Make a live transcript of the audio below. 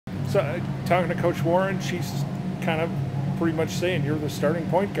So talking to Coach Warren, she's kind of pretty much saying you're the starting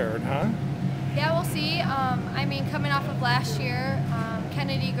point guard, huh? Yeah, we'll see. I mean, coming off of last year,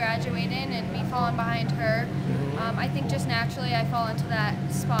 Kennedy graduating and me falling behind her, I think just naturally I fall into that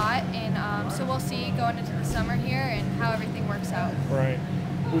spot, and so we'll see going into the summer here and how everything works out. Right.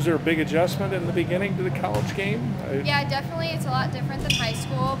 Was there a big adjustment in the beginning to the college game? Yeah, definitely. It's a lot different than high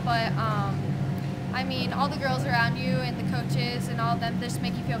school, but I mean, all the girls around you and the coaches and all of them just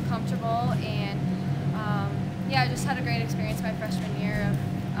make you feel comfortable, and yeah, I just had a great experience my freshman year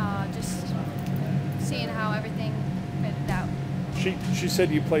of just seeing how everything fitted out. She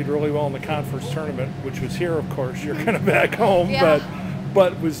said you played really well in the conference tournament, which was here, of course. You're kind of back home, Yeah.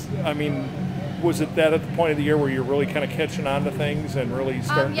 but was it that at the point of the year where you're really kind of catching on to things and really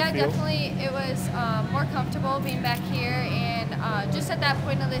starting yeah, to feel? definitely. It was more comfortable being back here, and just at that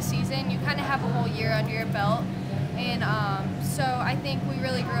point of the season, you kind of have a whole year under your belt, and so I think we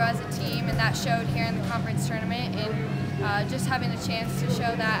really grew as a team, and that showed here in the conference tournament, and just having a chance to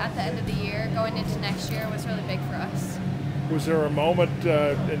show that at the end of the year, going into next year, was really big for us. Was there a moment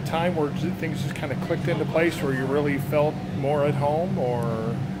in time where things just kind of clicked into place where you really felt more at home,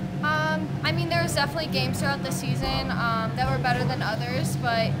 or? I mean, there was definitely games throughout the season that were better than others,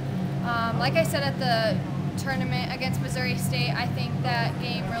 but like I said at the tournament against Missouri State, I think that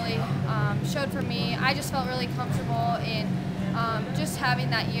game really showed for me. I just felt really comfortable in just having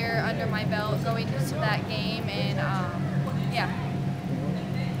that year under my belt going into that game, and yeah.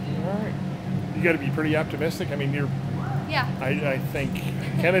 All right. You got to be pretty optimistic. I mean, Yeah. I think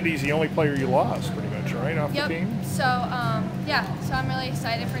Kennedy's the only player you lost, pretty much, right, off the team? So, yeah, so I'm really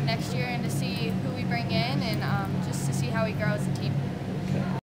excited for next year and to see who we bring in, and just to see how we grow as a team.